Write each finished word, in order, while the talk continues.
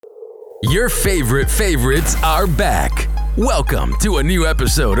Your favorite favorites are back. Welcome to a new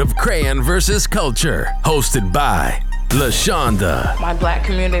episode of Crayon vs. Culture, hosted by LaShonda. My black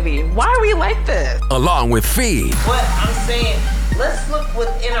community, why are we like this? Along with Fee. But I'm saying, let's look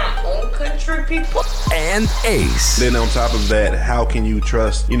within our own country, people. And Ace. Then on top of that, how can you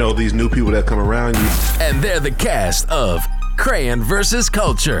trust, these new people that come around you? And they're the cast of Crayon vs.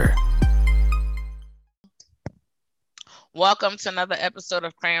 Culture. Welcome to another episode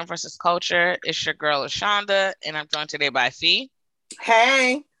of Crayon vs. Culture. It's your girl, LaShonda, and I'm joined today by Fee.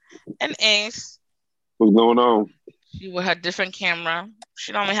 Hey. And Ace. What's going on? She with her different camera.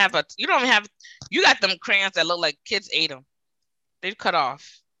 You got them crayons that look like kids ate them. They cut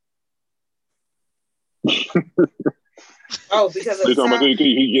off. Oh, because of you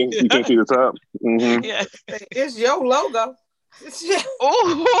can't see the top. Mm-hmm. Yeah. It's your logo.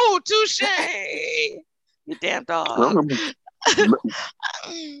 Oh, touche. You damn dog.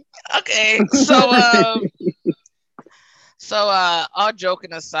 Okay, so all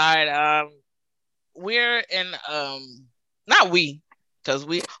joking aside, we're in not we because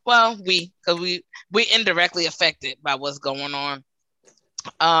we indirectly affected by what's going on.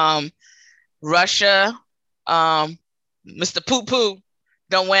 Russia, Mr. Poo Poo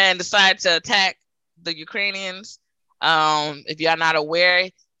don't win, decide to attack the Ukrainians. If y'all not aware,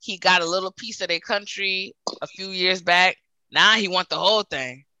 he got a little piece of their country a few years back. Now he wants the whole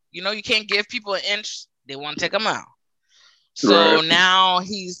thing. You can't give people an inch. They want to take them out. So Right. Now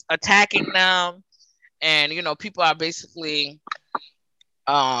he's attacking them. And, people are basically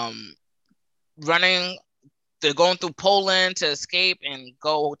running. They're going through Poland to escape and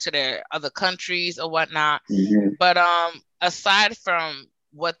go to their other countries or whatnot. Mm-hmm. But aside from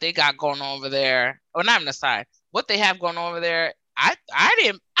what they got going on over there, or not even aside, what they have going on over there, I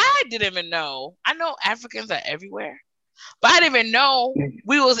didn't even know. I know Africans are everywhere, but I didn't even know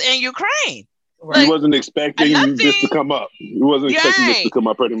we was in Ukraine. Right. He wasn't expecting this to come up. He wasn't expecting this to come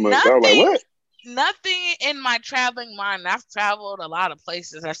up pretty much. I was like, what? Nothing in my traveling mind. I've traveled a lot of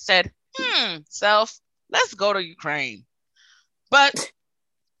places. I said, self, let's go to Ukraine. But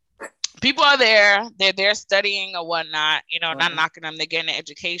people are there. They're there studying or whatnot. Not knocking them. They're getting an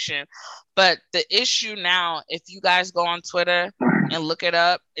education. But the issue now, if you guys go on Twitter and look it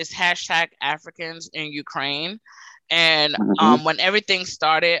up, is hashtag Africans in Ukraine. And when everything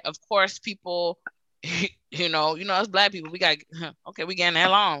started, of course, people, us black people, we getting that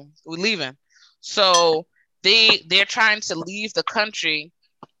long. We're leaving. So they're trying to leave the country,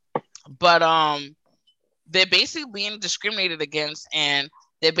 but they're basically being discriminated against, and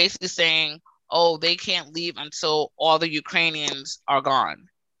they're basically saying, oh, they can't leave until all the Ukrainians are gone.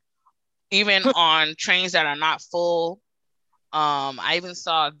 Even on trains that are not full. I even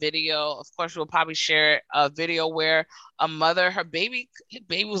saw a video, of course we'll probably share a video where a mother, her baby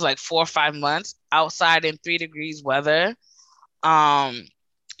was like 4 or 5 months outside in 3 degrees weather.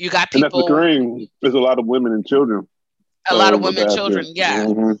 You got people. And that's Ukraine. There's a lot of women and children. A lot of women and children, yeah.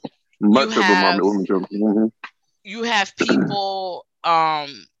 Mm-hmm. Much of them are women and children. Mm-hmm. You have people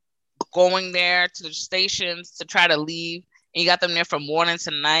going there to the stations to try to leave, and you got them there from morning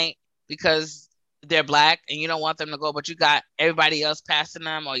to night because they're black and you don't want them to go, but you got everybody else passing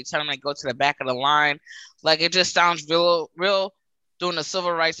them, or you tell them to go to the back of the line. Like, it just sounds real during the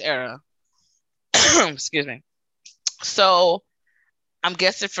civil rights era. Excuse me. So I'm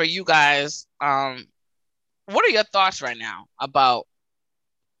guessing for you guys, what are your thoughts right now about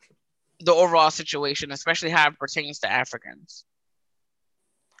the overall situation, especially how it pertains to Africans?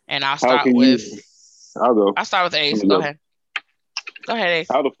 And I'll start with Ace. Go ahead. Go ahead, Ace.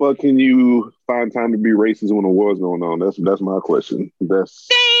 How the fuck can you find time to be racist when a war's going on? That's my question. That's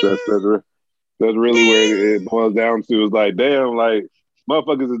really where it boils down to. Is like, damn, like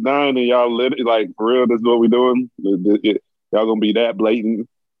motherfuckers is dying and y'all live it. Like, for real, that's what we doing. Y'all gonna be that blatant,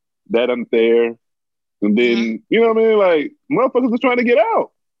 that unfair, and then you know what I mean? Like, motherfuckers is trying to get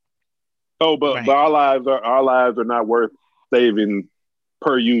out. Oh, but our lives are not worth saving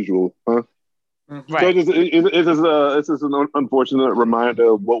per usual, huh? Right. So it's just an unfortunate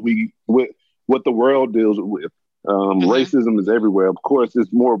reminder of what the world deals with. Racism is everywhere. Of course, it's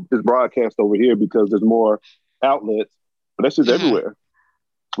broadcast over here because there's more outlets, but that's just everywhere.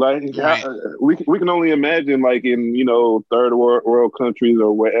 Like, we can only imagine, like, in third world countries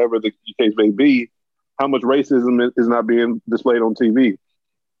or wherever the case may be, how much racism is not being displayed on TV.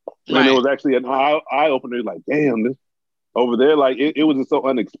 And it was actually an eye opener. Like, damn, this over there, like it was just so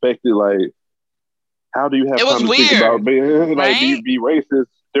unexpected. Like, how do you have time to think about being be racist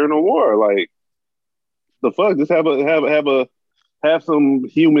during a war? Like, the fuck, just have some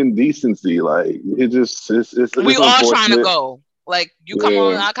human decency. Like, it's we all trying to go. Like you come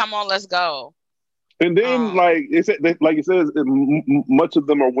on, I come on, let's go. And then, like it says, much of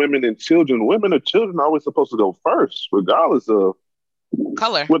them are women and children. Women and children are always supposed to go first, regardless of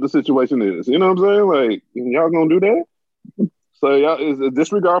color, what the situation is. You know what I'm saying? Like, y'all gonna do that? So y'all is a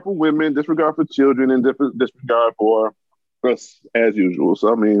disregard for women, disregard for children, and disregard for us as usual.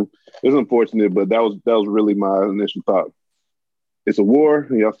 So I mean, it's unfortunate, but that was really my initial thought. It's a war,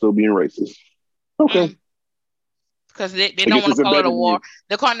 and y'all still being racist. Okay. Because they don't want to call it a war.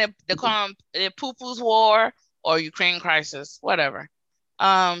 They're calling it Poo-Poo's War or Ukraine crisis, whatever.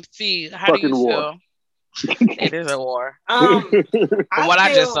 Fee, how do you feel? It is a war.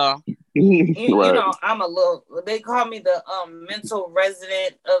 I just saw. You know, I'm a little. They call me the mental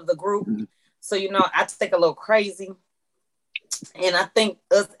resident of the group, so you know I take a little crazy, and I think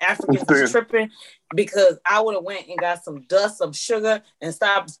us Africans is tripping because I would have went and got some dust, some sugar, and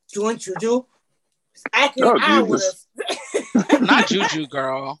stopped doing juju. I would have not juju,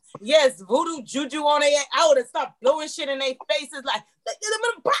 girl. Yes, voodoo juju on their. I would have stopped blowing shit in their faces. Like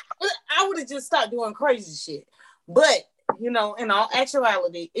I would have just stopped doing crazy shit. But you know, in all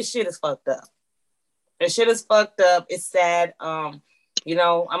actuality, shit is fucked up. Shit is fucked up. It's sad. You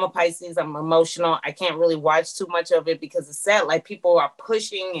know, I'm a Pisces. I'm emotional. I can't really watch too much of it because it's sad. Like people are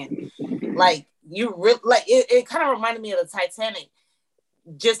pushing and like you like it kind of reminded me of the Titanic.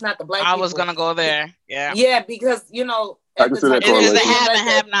 Just not the black people. I was gonna go there. Yeah. Yeah, because you know, it is the have and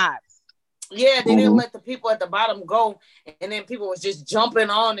have not. Yeah, they didn't let the people at the bottom go, and then people was just jumping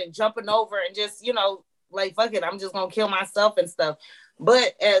on and jumping over and just, you know, like fuck it, I'm just gonna kill myself and stuff.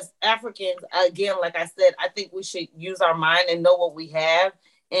 But as Africans, again, like I said, I think we should use our mind and know what we have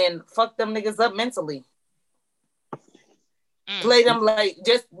and fuck them niggas up mentally. Play them like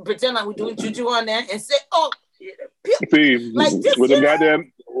just pretend like we're doing juju on there and say, oh. See, like this, with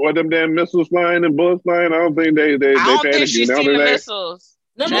them damn missiles flying and bullets flying, I don't think they I don't think she's seen the missiles.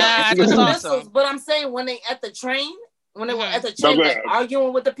 No, it's the missiles. But I'm saying when they at the train, when they were at the train, like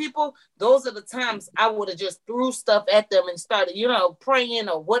arguing with the people, those are the times I would have just threw stuff at them and started, you know, praying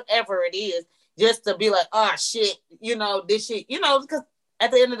or whatever it is, just to be like, oh shit, you know, this shit, you know, because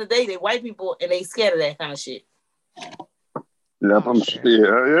at the end of the day, they white people and they scared of that kind of shit. Yeah,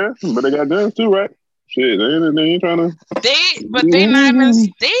 but they got guns too, right? Shit, they ain't trying to. They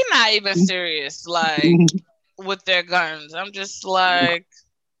not even serious, like with their guns. I'm just like,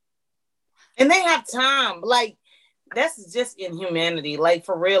 and they have time. Like that's just inhumanity. Like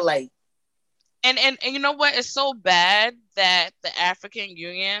for real, like. And you know what? It's so bad that the African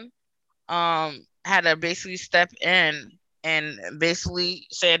Union, had to basically step in and basically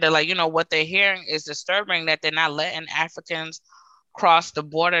say that, like, you know, what they're hearing is disturbing, that they're not letting Africans cross the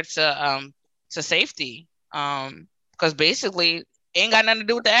border to safety, because basically it ain't got nothing to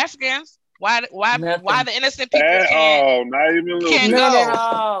do with the Africans. Why the innocent people can't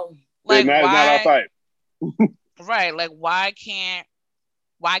go? Like not our fight. Right, like why can't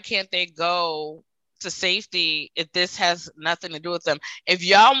they go to safety if this has nothing to do with them? If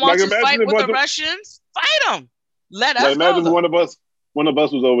y'all want to fight with the Russians, fight them. Let us go. Imagine one of us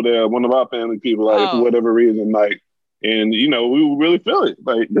was over there, one of our family people, like for whatever reason, like, and you know, we really feel it.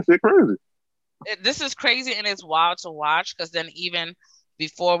 Like this is crazy. This is crazy, and it's wild to watch, because then even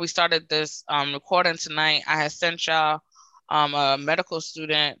before we started this recording tonight, I had sent y'all a medical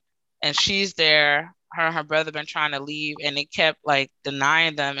student, and she's there. Her and her brother been trying to leave, and they kept like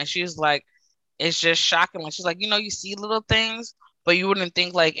denying them. And she's like, it's just shocking. When she's like, you know, you see little things, but you wouldn't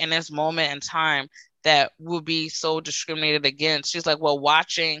think like in this moment in time that we'll be so discriminated against. She's like, well,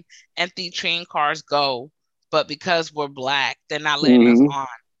 watching empty train cars go, but because we're black, they're not letting us on.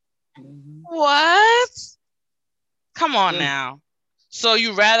 What? Come on now. So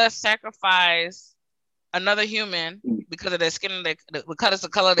you rather sacrifice another human because of their skin, because it's the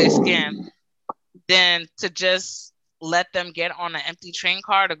color of their skin, than to just let them get on an empty train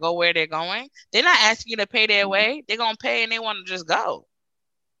car to go where they're going? They're not asking you to pay their way. They're gonna pay and they want to just go.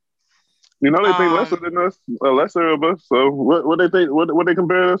 You know, they think lesser than us, lesser of us. So what they think? What they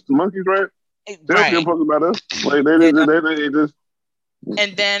compare us to monkeys, right? They don't give a fuck about us. Like they just.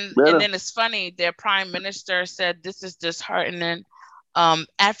 And then it's funny, their prime minister said, this is disheartening.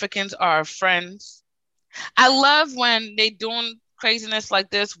 Africans are our friends. I love when they doing craziness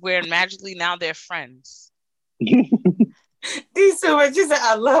like this where magically now they're friends. These so much. You said,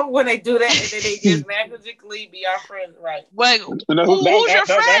 I love when they do that and then they just magically be our friends, right? Like, who's your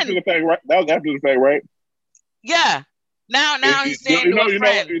friend? After the fact, right? That was after the fact, right? Yeah. Now he's saying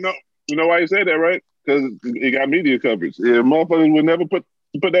friends. You know why he said that, right? Because it got media coverage. If motherfuckers would never put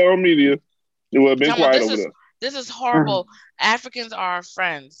that on media, it would have been quiet over there. This is horrible. Africans are our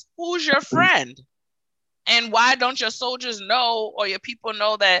friends. Who's your friend? And why don't your soldiers know or your people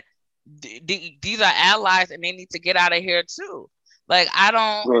know that these are allies and they need to get out of here too? Like, I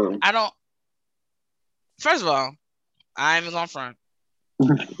don't. First of all, I ain't even gonna front.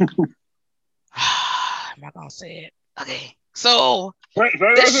 I'm not gonna say it. Okay, so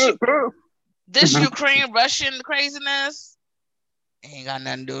this Ukraine Russian craziness ain't got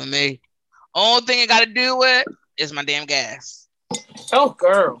nothing to do with me. Only thing it got to do with is my damn gas. Oh,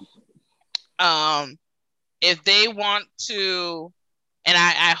 girl. If they want to, and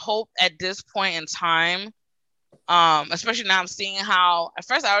I hope at this point in time, especially now I'm seeing how at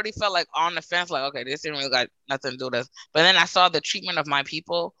first I already felt like on the fence, like, okay, this didn't really got nothing to do with this. But then I saw the treatment of my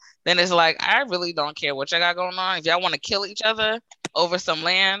people. Then it's like, I really don't care what y'all got going on. If y'all want to kill each other over some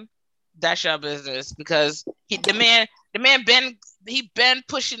land, that's your business. Because the man been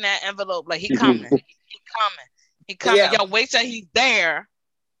pushing that envelope, like he coming. He coming. Yeah. Y'all wait till he's there.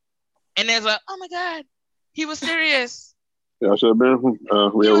 And there's like, oh my God, he was serious. Yeah, I should have been. We're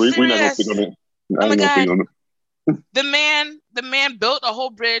not gonna speak on that. Oh my God. The man built a whole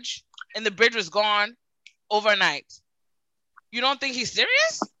bridge and the bridge was gone overnight. You don't think he's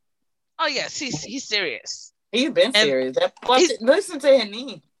serious? Oh yes, he's serious. He's been serious. Listen to him.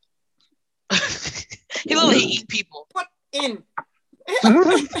 He literally eat people. What in?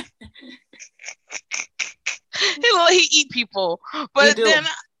 He eat people. But then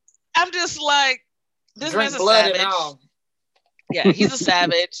I'm just like, this man's a savage. And all. Yeah, he's a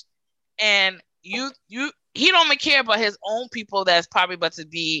savage. And he don't even care about his own people that's probably about to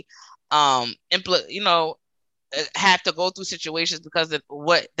be have to go through situations because of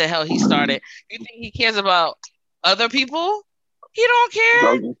what the hell he started. You think he cares about other people? He don't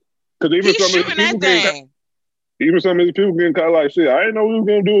care. Because he's shooting that thing. Even some of these people getting kind of like, shit, I didn't know we were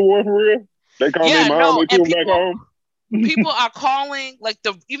going to do a war for real. They call me mom, they come back home. People are calling, like,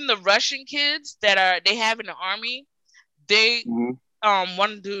 even the Russian kids that they have in the army, they,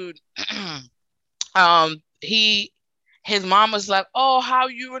 one dude, his mom was like, oh, how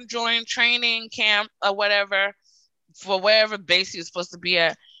you enjoying training camp or whatever for wherever base he was supposed to be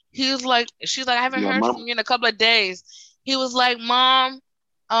at. She's like, I haven't heard from you in a couple of days. He was like, Mom,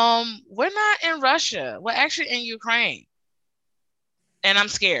 we're not in Russia. We're actually in Ukraine. And I'm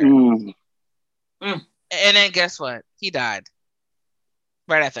scared. And then guess what? He died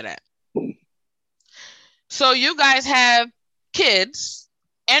right after that. So you guys have kids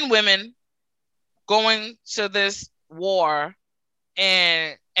and women going to this war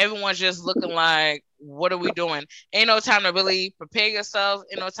and everyone's just looking like, what are we doing? Ain't no time to really prepare yourselves.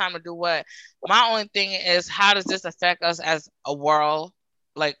 Ain't no time to do what. My only thing is, how does this affect us as a world,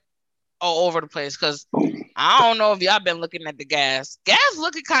 like all over the place? Because I don't know if y'all been looking at the gas. Gas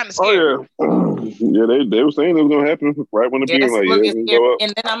looking kind of scary. Oh yeah, they were saying it was gonna happen right when the beginning. Like, go up.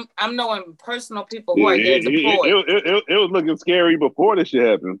 And then I'm knowing personal people who are getting deployed. It was looking scary before this shit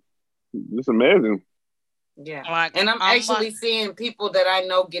happened. Just imagine. Yeah, and I'm actually seeing people that I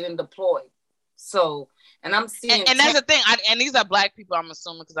know getting deployed. So, and I'm seeing, and that's the thing. And these are Black people, I'm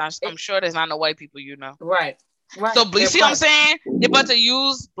assuming, because I'm sure there's not no white people, Right. So, you see what I'm saying? They're about to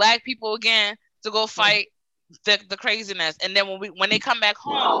use Black people again to go fight the craziness, and then when they come back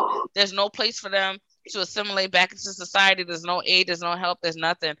home, there's no place for them to assimilate back into society. There's no aid, there's no help, there's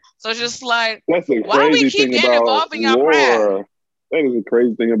nothing. So it's just like, why do we keep getting involved in your crap? That is the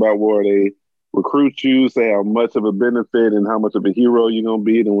crazy thing about war. They recruit you, say how much of a benefit and how much of a hero you're gonna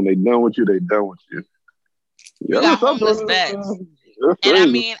be, and when they done with you, they done with you. You got homeless vets. And I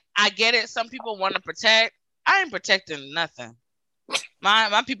mean, I get it. Some people want to protect. I ain't protecting nothing.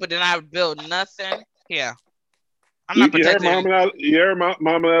 My people did not build nothing here. I'm not protecting. You heard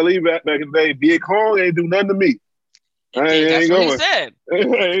Mama Ali back in the day. Viet Cong ain't do nothing to me. That's what he said.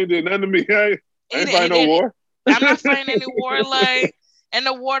 Ain't did nothing to me. I ain't fighting no war. I'm not fighting any war. Like, and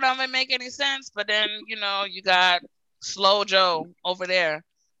the war don't make any sense. But then, you got Slow Joe over there.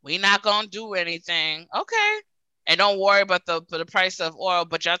 We not gonna do anything. Okay. And don't worry about the price of oil.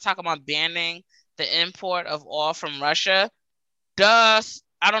 But y'all talking about banning the import of oil from Russia.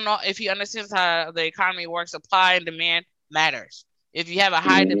 I don't know if he understands how the economy works. Supply and demand matters. If you have a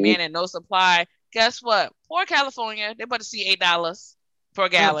high demand and no supply, guess what? Poor California, they're about to see $8 per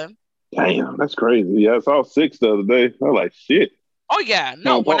gallon. Damn, that's crazy. Yeah, I saw $6 the other day. I was like, shit. Oh yeah,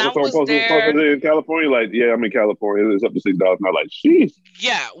 no. When I was there in California, like, yeah, I'm in California. It's up to $6. And I'm like, jeez.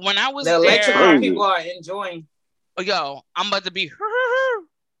 Yeah, when I was the electric car people are enjoying. Oh, yo, I'm about to be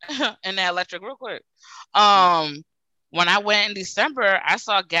in that electric real quick. When I went in December, I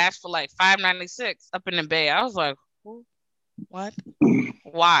saw gas for like $5.96 up in the Bay. I was like, what?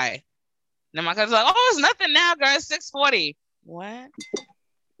 Why? Then my cousin's like, oh, it's nothing now, girl. It's $6.40. What?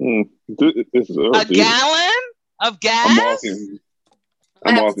 A gallon of gas? I'm walking.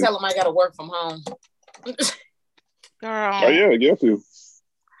 I have to tell him I got to work from home. Girl. Oh yeah, I guess you.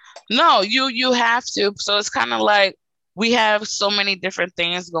 No, you have to. So it's kind of like we have so many different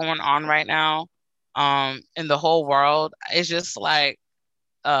things going on right now in the whole world. It's just like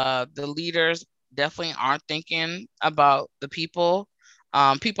the leaders definitely aren't thinking about the people.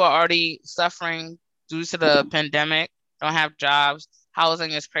 People are already suffering due to the pandemic, don't have jobs,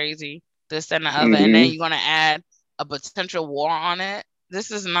 housing is crazy, this and the other, and then you're going to add a potential war on it.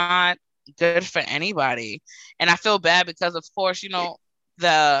 This is not good for anybody. And I feel bad because, of course,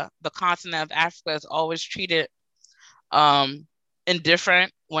 the continent of Africa is always treated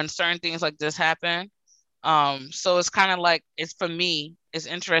indifferent when certain things like this happen. So it's kind of like, for me, it's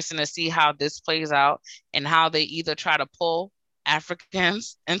interesting to see how this plays out and how they either try to pull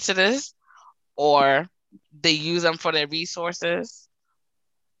Africans into this, or they use them for their resources,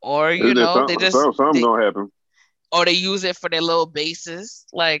 or something gonna happen, or they use it for their little bases.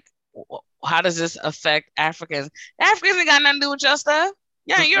 Like, how does this affect Africans? Africans ain't got nothing to do with your stuff.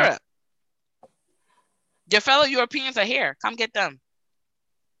 Yeah, in Europe. Your fellow Europeans are here. Come get them.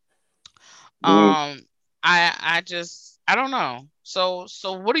 I don't know. So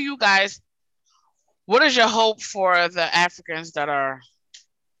what do you guys, what is your hope for the Africans that are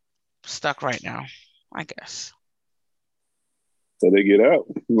stuck right now, I guess? So they get out,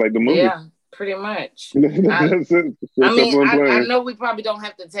 like the movie. Yeah, pretty much. I know we probably don't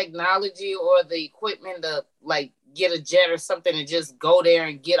have the technology or the equipment to like get a jet or something and just go there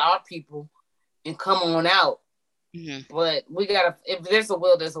and get our people and come on out. Mm-hmm. But we gotta, if there's a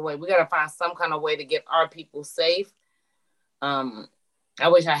will, there's a way. We gotta find some kind of way to get our people safe. I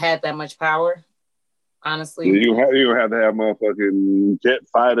wish I had that much power, honestly. Yeah, you don't have to have motherfucking jet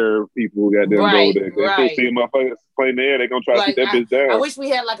fighter people got them go there. They see motherfuckers playing there, they gonna try to keep that bitch down. I wish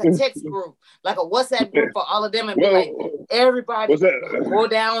we had like a text group, like a WhatsApp group for all of them, and be like, everybody go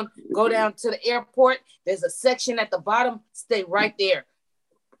down to the airport. There's a section at the bottom. Stay right there.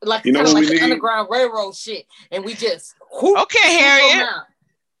 Like kind of like the Underground Railroad shit, and we just Harriet.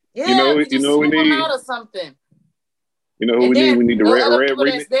 Yeah, we just swoop them out or something. You know who we need? We need the red people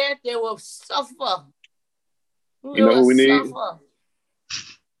that's there. They will suffer. You know who we need?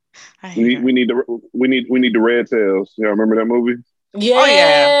 We need the Red Tails. Y'all remember that movie? Yeah. Oh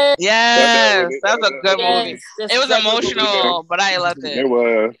yeah. Yes. That was a good movie. It was emotional, but I loved it. It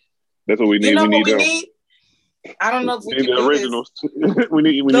was. That's what we need. You know what we need? I don't know if we can do originals. This. we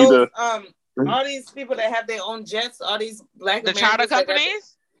need all these people that have their own jets, all these black charter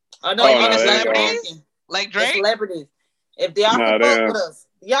companies. Celebrities, like Drake. Celebrities. If y'all can fuck with us,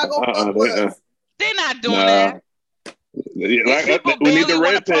 y'all go fuck with us. They're not doing that. Yeah, people barely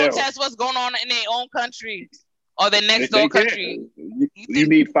want to protest what's going on in their own country or their next door country. You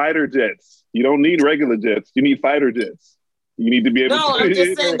need fighter jets. You don't need regular jets. You need fighter jets. You need to be able to. No, I'm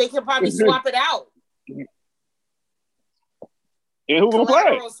just saying they can probably swap it out. And who gonna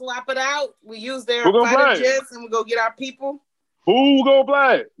play? Swap it out. We use their fighter jets and we go get our people. Who gonna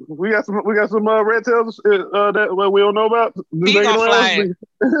play? We got some red tails that we don't know about. She gonna fly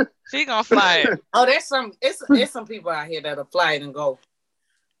it. She gonna fly it. Oh, there's some people out here that'll fly it and go.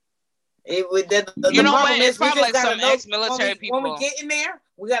 The problem is we just gotta know ex-military people. When we get in there,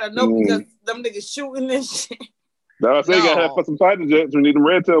 we gotta know because them niggas shooting this shit. I say you gotta have some fighter jets. We need them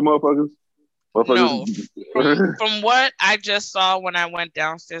red tail motherfuckers. No, from what I just saw when I went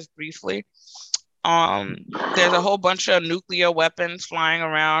downstairs briefly, there's a whole bunch of nuclear weapons flying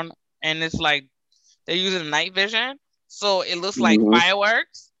around, and it's like they're using night vision, so it looks like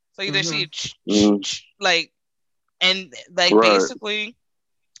fireworks. So you see basically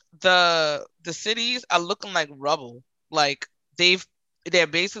the cities are looking like rubble. Like they're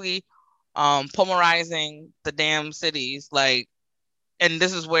basically pulverizing the damn cities. Like, and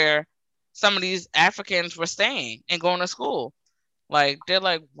this is where some of these Africans were staying and going to school. Like, they're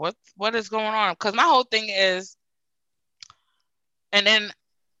like, what is going on? Because my whole thing is, and then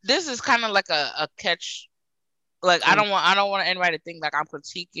this is kind of like a catch. Like, I don't want anybody to think like I'm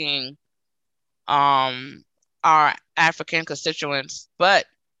critiquing our African constituents, but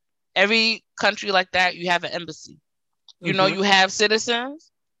every country like that, you have an embassy. You know, you have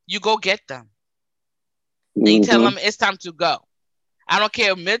citizens, you go get them. Then you tell them it's time to go. I don't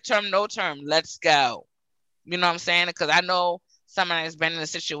care, midterm, no term, let's go. You know what I'm saying? Because I know someone has been in a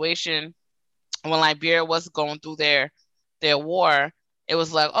situation when Liberia was going through their war. It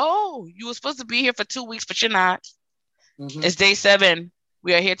was like, oh, you were supposed to be here for 2 weeks, but you're not. It's day 7.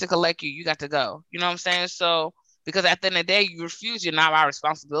 We are here to collect you. You got to go. You know what I'm saying? So, because at the end of the day, you refuse, you're not our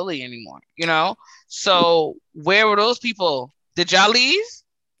responsibility anymore. You know? So, where were those people? Did y'all leave?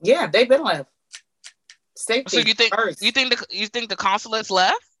 Yeah, they've been left. Safety. So you think first. you think the consulates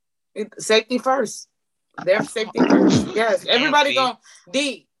left? Safety first. Their safety first. Yes, everybody going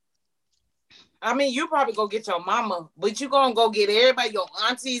D. I mean, you probably go get your mama, but you gonna go get everybody, your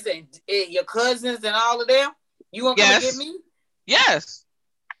aunties and your cousins and all of them. You gonna come and get me? Yes.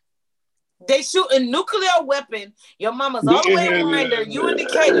 They shoot a nuclear weapon. Your mama's all the way in Winder. You in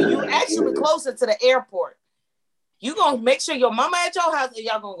Decatur. You actually closer to the airport. You gonna make sure your mama at your house and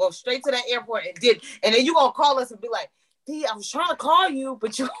y'all gonna go straight to that airport and then you gonna call us and be like, D, I was trying to call you,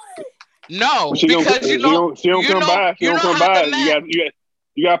 but you no, she because she don't come by. She don't come by.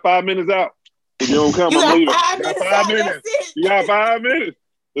 You got 5 minutes out. If you don't come, I'm leaving. You got 5 minutes. You got 5 minutes.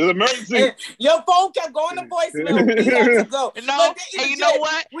 It's an emergency. And your phone kept going to voicemail. We had to go. No, and you know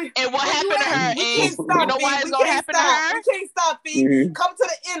what? And what happened to her is, you know why it's going to happen to her? We can't stop, Fee. Mm-hmm. Come to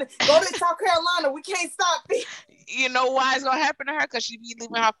the end. Go to South Carolina. We can't stop, Fee. You know why it's going to happen to her? Because she be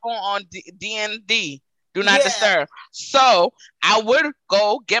leaving her phone on DND. Do not disturb. So I would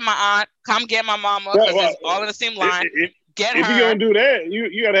go get my aunt, come get my mama, because it's all in the same line. Get if her. You're gonna do that,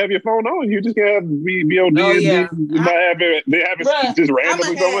 you gotta have your phone on. You just gotta be on DND. They have it just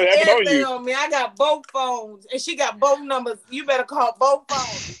randomly someone have it on you. On me. I got both phones, and she got both numbers. You better call both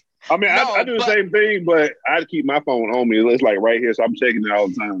phones. I mean, I do the same thing, but I keep my phone on me. It's like right here, so I'm checking it all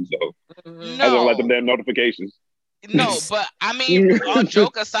the time. So I don't like them damn notifications. No, but I mean, all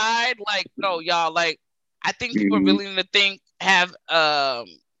joke aside, like no, y'all, like I think people really need to have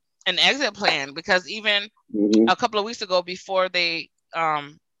an exit plan, because even a couple of weeks ago, before they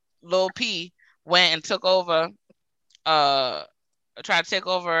Lil P went and took over tried to take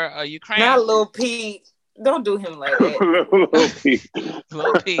over Ukraine. Not Lil P. Don't do him like that.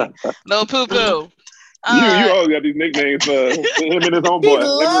 Lil P. Lil Poo Poo. You all got these nicknames for him and his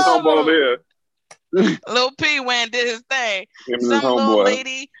homeboy there. Lil P went and did his thing. Some little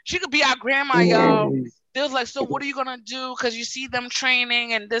lady, she could be our grandma, y'all. They was like, so what are you gonna do? Because you see them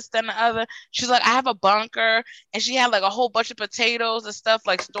training and this, then the other. She's like, I have a bunker, and she had like a whole bunch of potatoes and stuff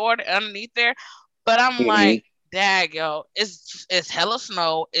like stored underneath there. But I'm like, dag, yo, it's hella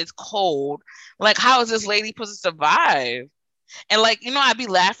snow, it's cold. Like, how is this lady supposed to survive? And like, you know, I'd be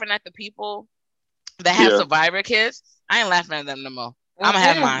laughing at the people that have survivor kids. I ain't laughing at them no more. I'm gonna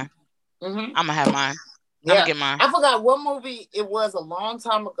have mine. I'm gonna have mine. I'm gonna get mine. I forgot what movie it was a long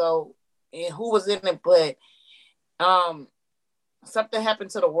time ago and who was in it, but something happened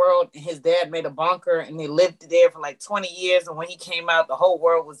to the world and his dad made a bunker and they lived there for like 20 years, and when he came out the whole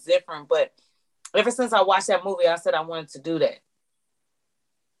world was different. But ever since I watched that movie, I said I wanted to do that,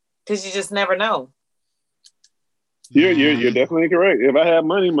 because you just never know. You're definitely correct. If I had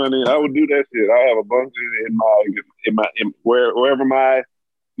money, I would do that shit. I have a bunker in wherever my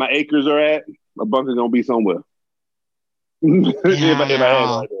acres are at. A bunker gonna be somewhere. If I had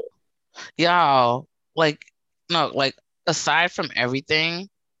like that. Y'all, like, no, like, aside from everything,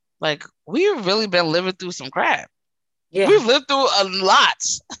 like, we've really been living through some crap. Yeah. We've lived through a lot.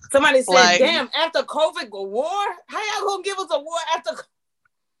 Somebody said, like, damn, after COVID, a war? How y'all gonna give us a war after?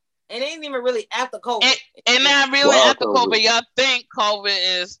 It ain't even really after COVID. And not really after COVID. Y'all think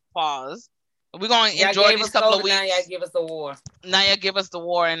COVID is paused. We're going to enjoy these couple of weeks. Now y'all give us the war. Now y'all give us the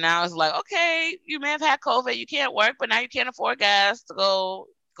war. And now it's like, okay, you may have had COVID. You can't work, but now you can't afford gas to go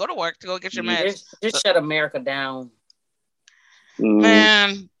to work, to go get your meds. Just shut America down.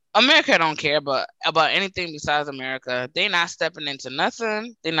 Man, America don't care about anything besides America. They not stepping into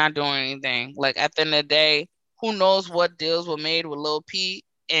nothing. They're not doing anything. Like, at the end of the day, who knows what deals were made with Lil P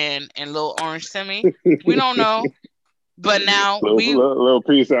and Lil Orange Timmy? We don't know. But now Lil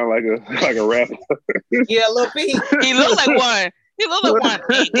P sound like a rapper. Yeah, Lil P. He looked like one.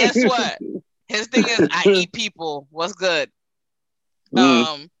 And guess what? His thing is, I eat people. What's good?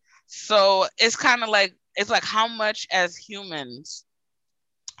 So it's kind of like, it's like, how much as humans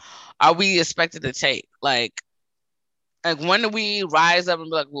are we expected to take? Like when do we rise up and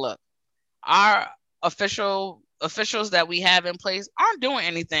be like, look, our officials that we have in place aren't doing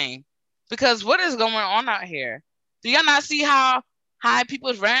anything, because what is going on out here? Do y'all not see how high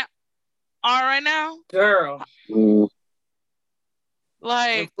people's rent are right now? Girl.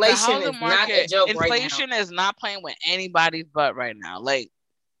 Like, inflation the housing market, inflation is not playing with anybody's butt right now. Like,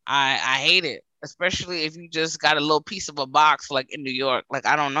 I hate it, especially if you just got a little piece of a box like in New York. Like,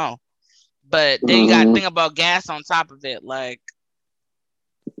 I don't know. But then you got to think about gas on top of it. Like,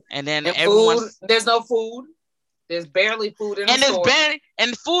 and then everyone's... There's no food. There's barely food in the store.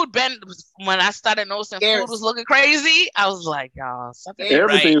 When I started noticing food was looking crazy, I was like, y'all, something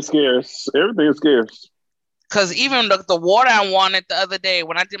everything's scarce. Everything's scarce. Because even the water I wanted the other day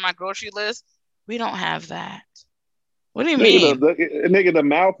when I did my grocery list, we don't have that. What do you mean? Nigga, the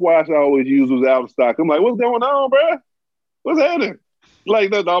mouthwash I always use was out of stock. I'm like, what's going on, bro? What's happening?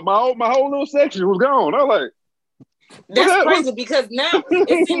 Like my whole little section was gone. I was like, that's crazy because now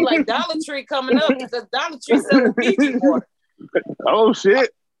it seems like Dollar Tree coming up because Dollar Tree selling Fiji water. Oh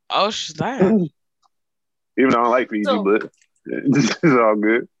shit! Oh shit! Even though I don't like Fiji, but it's all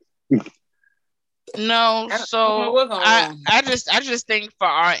good. No, so I just think for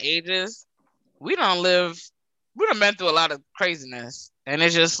our ages, we don't been through a lot of craziness, and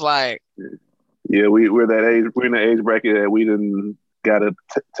it's just like, yeah, we're that age. We're in the age bracket that we didn't got a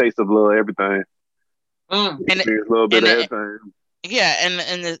taste of little everything. And a little bit of everything. Yeah,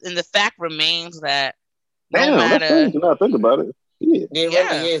 and the fact remains that no matter. Now think about it. Yeah. It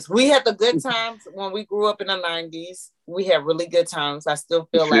really is. We had the good times when we grew up in the 90s. We had really good times. I still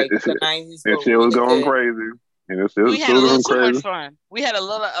feel like the 90s were shit was going crazy. We had a little too much fun. We had a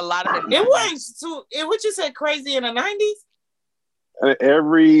lot of it. It was too. What you said, crazy in the 90s?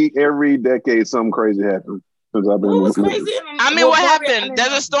 Every decade, something crazy happened. Since I've been. What was crazy? What happened?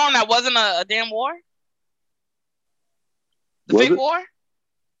 Desert Storm that wasn't a damn war. The fake war.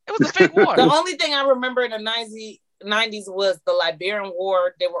 It was a fake war. The only thing I remember in the 90s was the Liberian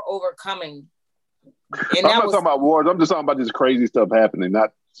War. They were overcoming. And I'm not talking about wars. I'm just talking about this crazy stuff happening,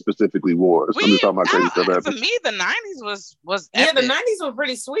 not specifically wars. I'm just talking about crazy stuff happening. For me, the 90s was epic. Yeah, the 90s were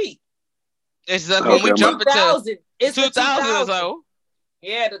pretty sweet. It's like when we jump into 2000 though.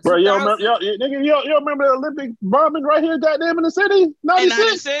 Yeah, the 2000s. Bro, you remember the Olympic bombing right here, goddamn, in the city?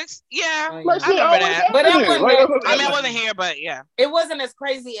 96? Yeah, like, I remember that. But I wasn't here, but yeah, it wasn't as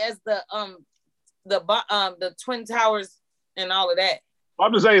crazy as the Twin Towers and all of that.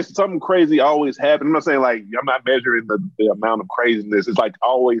 I'm just saying something crazy always happens. I'm not saying like I'm not measuring the amount of craziness. It's like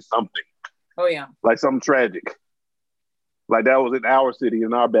always something. Oh yeah, like something tragic. Like that was in our city,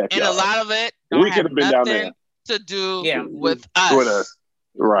 in our backyard, and a lot of it we could have been down there to do with us. With us.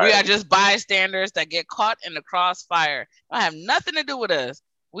 Right. We are just bystanders that get caught in the crossfire. Don't have nothing to do with us.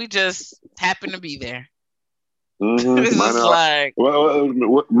 We just happen to be there. Mm-hmm. It's just like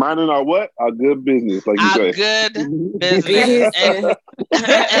minding our good business, like you our say. Good business, and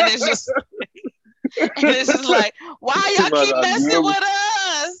it's just like, why y'all keep messing with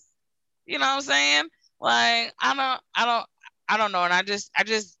us? You know what I'm saying? Like I don't know, and I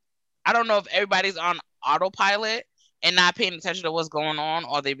don't know if everybody's on autopilot and not paying attention to what's going on,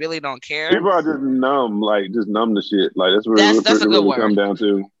 or they really don't care. People are just numb, to shit. Like that's what it really come down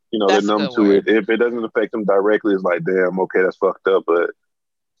to. You know, they're numb to it. If it doesn't affect them directly, it's like, damn, okay, that's fucked up, but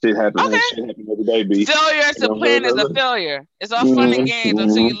shit happens. Okay. Shit happens every day, B. Failure to plan is a failure. It's all fun and games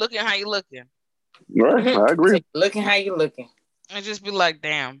until you looking how you looking. Right, I agree. Looking how you looking. And just be like,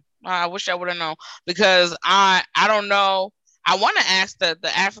 damn, I wish I would have known, because I don't know. I want to ask the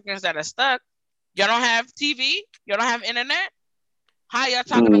Africans that are stuck. Y'all don't have TV? Y'all don't have internet? How y'all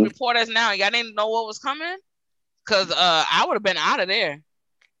talking to reporters now? Y'all didn't know what was coming? Because I would have been out of there.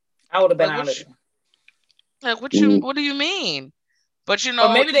 I would have been out of there. Like, what do you mean? But you know,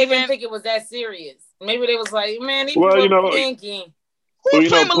 or maybe they didn't think it was that serious. Maybe they was like, man, these people thinking. Who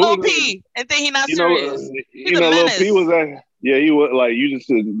playing with Lil P and think he not serious? Lil P was he was like, you just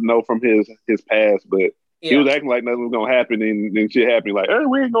should know from his past, but he was acting like nothing was gonna happen, and then shit happened. Like, hey,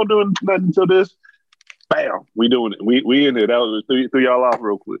 we ain't gonna do nothing until this. Bam, we doing it. We in there. That was threw y'all off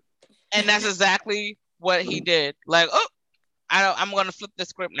real quick. And that's exactly what he did. Like, I'm gonna flip the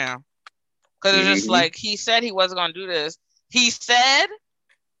script now, because it's just like, he said he wasn't gonna do this. He said,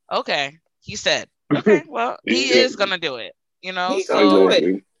 okay. Well, he is gonna do it. You know, he's gonna do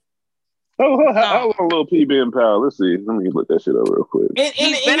it. How long Lil P been in power? Let's see. Let me look that shit up real quick.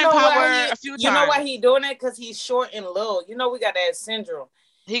 He's been in power a few times. You know why he doing that? Because he's short and low. You know, we got that syndrome.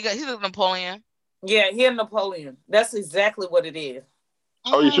 He's a Napoleon. Yeah, he's a Napoleon. That's exactly what it is.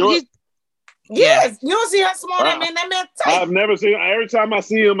 Oh, you sure? Yes. You don't see how small that man tight. I've never seen. Every time I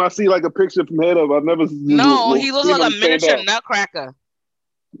see him, I see like a picture from head up. I've never. No, he looks like a miniature nutcracker.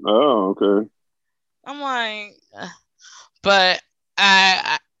 Oh, okay. I'm like, but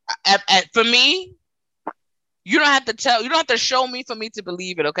for me, you don't have to show me for me to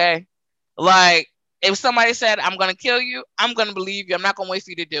believe it. Okay, like if somebody said I'm gonna kill you, I'm gonna believe you. I'm not gonna wait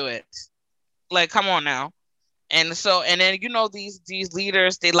for you to do it. Like, come on now. And then these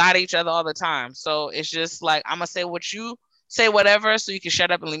leaders, they lie to each other all the time. So it's just like, I'm gonna say whatever, so you can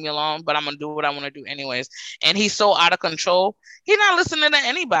shut up and leave me alone. But I'm gonna do what I want to do anyways. And he's so out of control. He's not listening to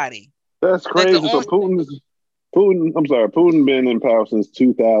anybody. That's crazy. So Putin been in power since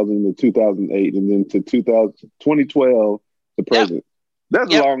 2000 to 2008, and then to 2012 to present.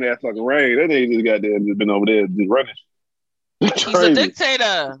 That's a long ass fucking reign. That ain't just goddamn just been over there just running. He's a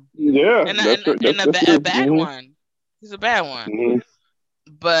dictator. Yeah, and a bad one. He's a bad one. Mm-hmm.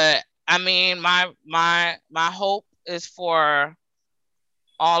 But I mean, my hope is for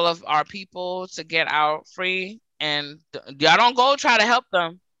all of our people to get out free, and y'all don't go try to help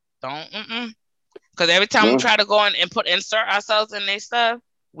them. Don't, because every time we try to go and insert ourselves in their stuff,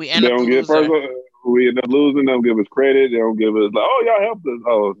 we end up losing. We end up losing. They don't give us credit. They don't give us like, oh, y'all helped us.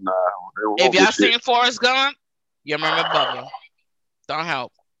 Oh, nah. If y'all seen Forrest Gump, you remember Bubba. Don't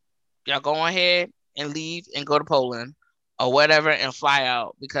help. Y'all go ahead and leave and go to Poland or whatever and fly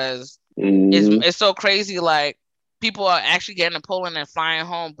out, because it's so crazy. Like, people are actually getting to Poland and flying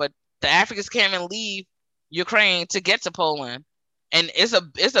home, but the Africans can't even leave Ukraine to get to Poland. And it's a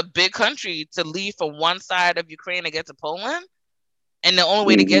big country to leave from one side of Ukraine to get to Poland. And the only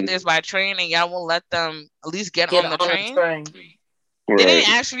way to get there is by train, and y'all won't let them at least get on the train. Right. They didn't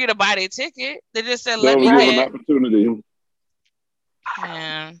ask you to buy their ticket. They just said, let me get an opportunity.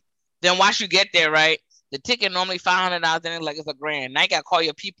 And then once you get there, right, the ticket normally $500, then it's like $1,000. Now you gotta call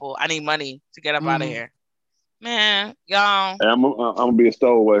your people. I need money to get up out of here. Man, y'all. Hey, I'm gonna be a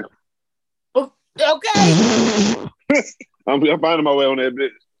stowaway. Okay. I'm finding my way on that bitch.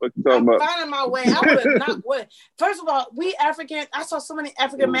 What you talking about? Finding my way. I would have not went. First of all, we African. I saw so many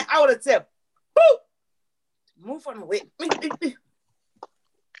African men. I would have said, "Boop, move on the way."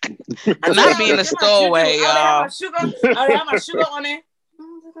 I'm not being a stowaway, y'all. I have my sugar on it.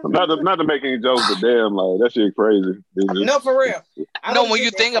 Not to make any jokes, but damn, like that shit crazy. No, for real. No, when you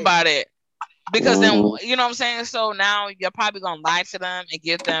think about it, because then you know what I'm saying. So now you're probably gonna lie to them and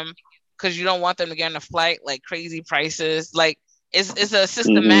give them, because you don't want them to get on a flight like crazy prices. Like it's a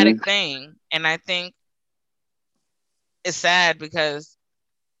systematic thing, and I think it's sad because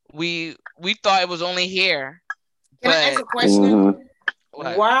we thought it was only here. Can I ask a question?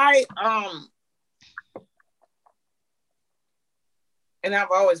 What? Why and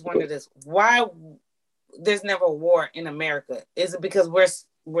I've always wondered this, why there's never war in America? Is it because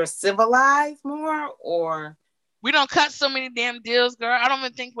we're civilized more, or we don't cut so many damn deals, girl? I don't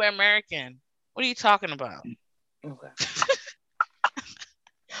even think we're American. What are you talking about? Okay.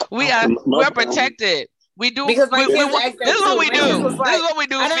 We're protected. We do because this is what we do. This is what we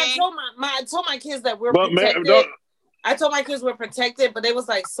do. And I told my kids that we're protected. I told my kids we're protected, but they was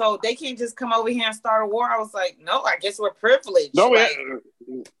like, so they can't just come over here and start a war. I was like, no, I guess we're privileged. No,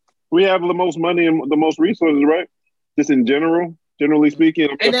 we have the most money and the most resources, right? Just in generally speaking.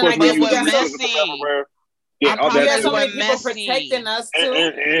 And then I guess we got so many people protecting us too,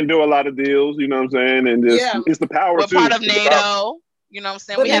 and do a lot of deals. You know what I'm saying? And it's the power. We're part of NATO. You know what I'm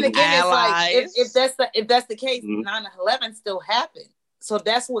saying? But we then have again, allies. it's like if that's the case, 9/11 still happened. So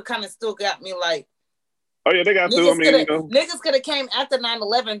that's what kind of still got me like. Oh yeah, they got to. Niggas could have came after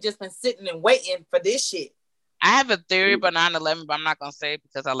 9/11, just been sitting and waiting for this shit. I have a theory about 9/11, but I'm not gonna say it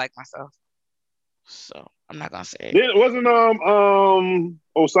because I like myself. So I'm not gonna say it. It wasn't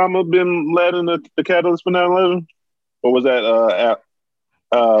Osama bin Laden the catalyst for 9/11, or was that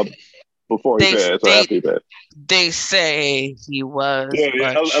before he passed or after he passed? They say he was.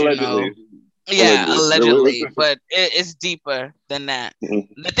 Yeah, but, allegedly. Allegedly, but it's deeper than that.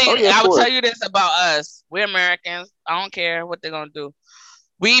 The thing I will tell you this about us: we're Americans. I don't care what they're gonna do.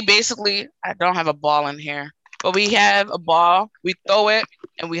 We basically, I don't have a ball in here, but we have a ball. We throw it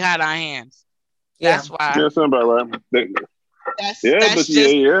and we hide our hands. That's why. Yeah, something about right. That's just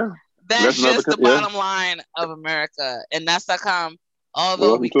the bottom line of America, and that's how come.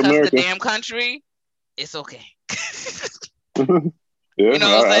 Although we cuss the damn country, it's okay. Yeah, you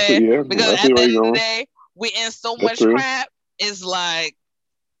know what I'm saying? Because at the end of the day, we in so much crap. It's like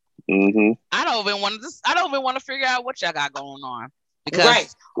I don't even want to figure out what y'all got going on.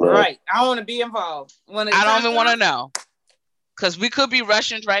 Because right. I don't want to be involved. I don't even want to know. Because we could be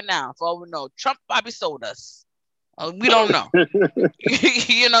Russians right now. For all we know, Trump probably sold us. We don't know.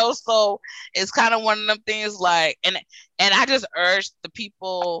 You know, so it's kind of one of them things like, and I just urge the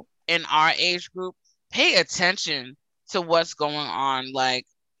people in our age group, pay attention to what's going on, like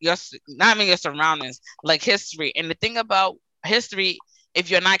not even your surroundings, like history. And the thing about history, if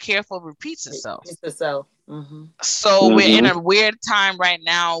you're not careful, it repeats itself. So we're in a weird time right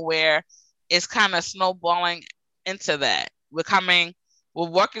now where it's kind of snowballing into that. We're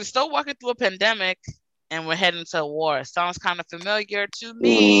still working through a pandemic, and we're heading to a war. It sounds kind of familiar to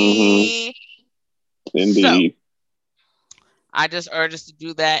me. Indeed. So, I just urge us to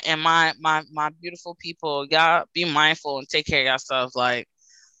do that. And my beautiful people, y'all be mindful and take care of yourselves. Like,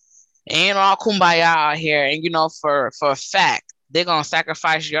 ain't all kumbaya out here. And you know, for a fact, they're gonna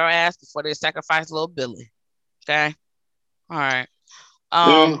sacrifice your ass before they sacrifice little Billy. Okay? All right.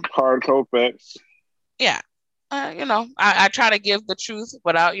 Hardcore facts. Yeah. You know, I try to give the truth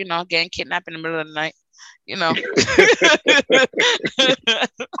without, getting kidnapped in the middle of the night. you know.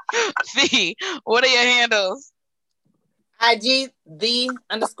 Fee, what are your handles? IG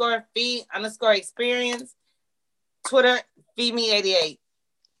 _Fee_experience. Twitter, FeeMe88.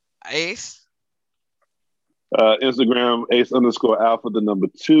 Ace. Instagram,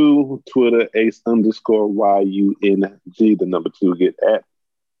 Ace_Alpha2. Twitter, Ace_YUNG 2. Get at.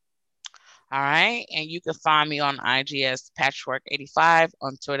 All right. And you can find me on IG as Patchwork85,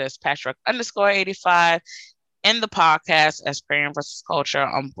 on Twitter as Patchwork_85, and the podcast as Crayon vs. Culture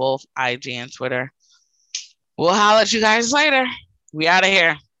on both IG and Twitter. We'll holler at you guys later. We out of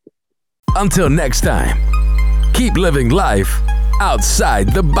here. Until next time, keep living life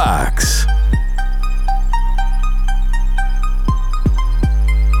outside the box.